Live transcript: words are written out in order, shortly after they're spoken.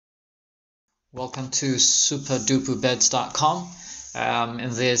Welcome to superduperbeds.com. In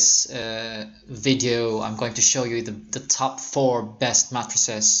this video, I'm going to show you the top 4 best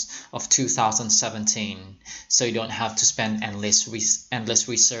mattresses of 2017, so you don't have to spend endless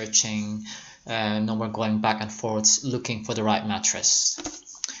researching, no more going back and forth looking for the right mattress.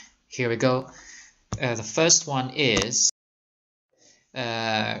 Here we go. The first one is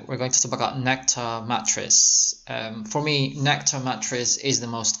we're going to talk about Nectar mattress. For me, Nectar mattress is the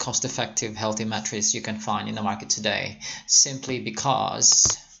most cost-effective, healthy mattress you can find in the market today, simply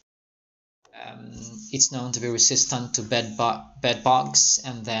because it's known to be resistant to bed bugs,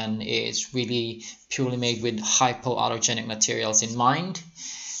 and then it's really purely made with hypoallergenic materials in mind.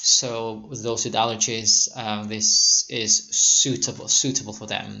 So with those with allergies, this is suitable for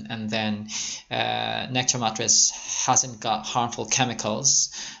them. And then Nectar mattress hasn't got harmful chemicals,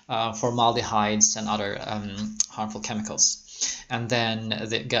 formaldehydes and other harmful chemicals. And then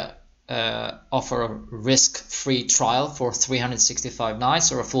they offer a risk-free trial for 365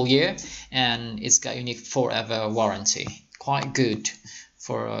 nights or a full year, and it's got unique forever warranty. Quite good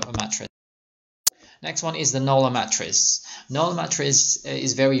for a mattress. Next one is the Nola mattress. Nola mattress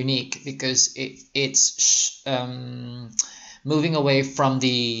is very unique because it's moving away from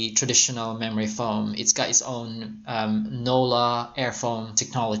the traditional memory foam. It's got its own Nola air foam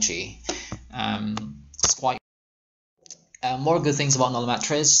technology. It's quite more good things about Nola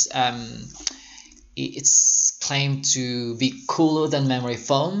mattress. It's claimed to be cooler than memory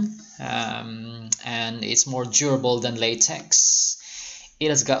foam, and it's more durable than latex. It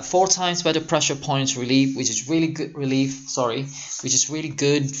has got 4 times better pressure points relief, which is really good which is really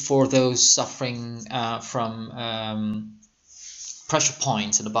good for those suffering from pressure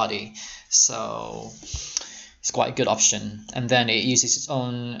points in the body. So it's quite a good option. And then it uses its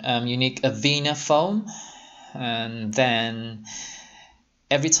own unique Avena foam. And then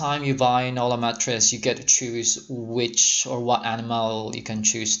every time you buy a Nola mattress, you get to choose which or what animal you can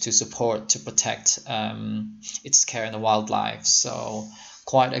choose to support to protect its care in the wildlife. So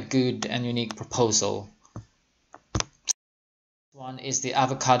quite a good and unique proposal. One is the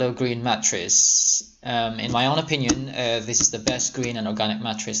avocado green mattress. In my own opinion, this is the best green and organic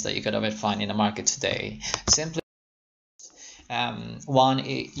mattress that you could ever find in the market today. Simply, one,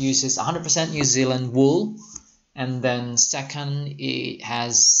 it uses 100% New Zealand wool, and then second, it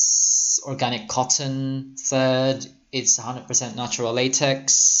has organic cotton. Third, it's 100% natural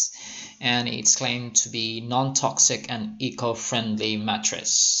latex, and it's claimed to be non-toxic and eco-friendly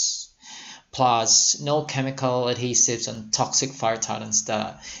mattress. Plus, no chemical adhesives and toxic fire retardants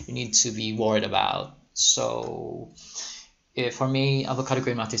that you need to be worried about. So, for me, avocado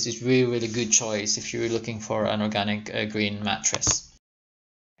green mattress is really good choice if you're looking for an organic green mattress.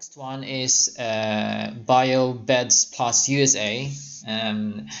 Next one is Bio Beds Plus USA.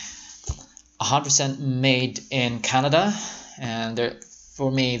 100% made in Canada, and for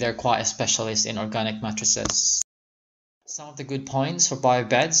me, they're quite a specialist in organic mattresses. Some of the good points for Bio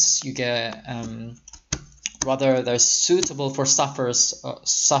Beds, you get they're suitable for sufferers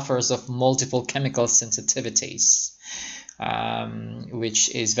of multiple chemical sensitivities, which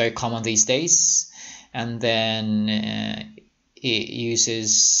is very common these days. And then it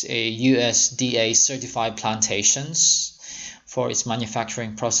uses a USDA certified plantations for its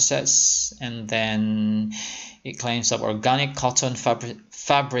manufacturing processes, and then it claims of organic cotton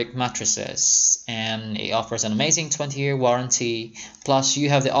fabric mattresses, and it offers an amazing 20-year warranty. Plus, you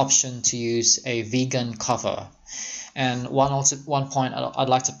have the option to use a vegan cover. And one point I'd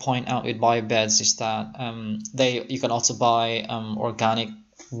like to point out with Bio Beds is that you can also buy organic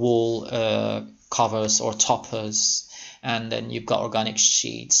wool covers or toppers, and then you've got organic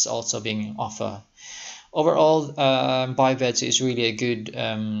sheets also being offered. Overall, Bio Beds is really a good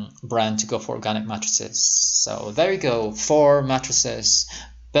brand to go for organic mattresses. So there you go, 4 mattresses,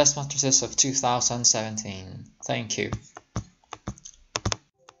 best mattresses of 2017. Thank you.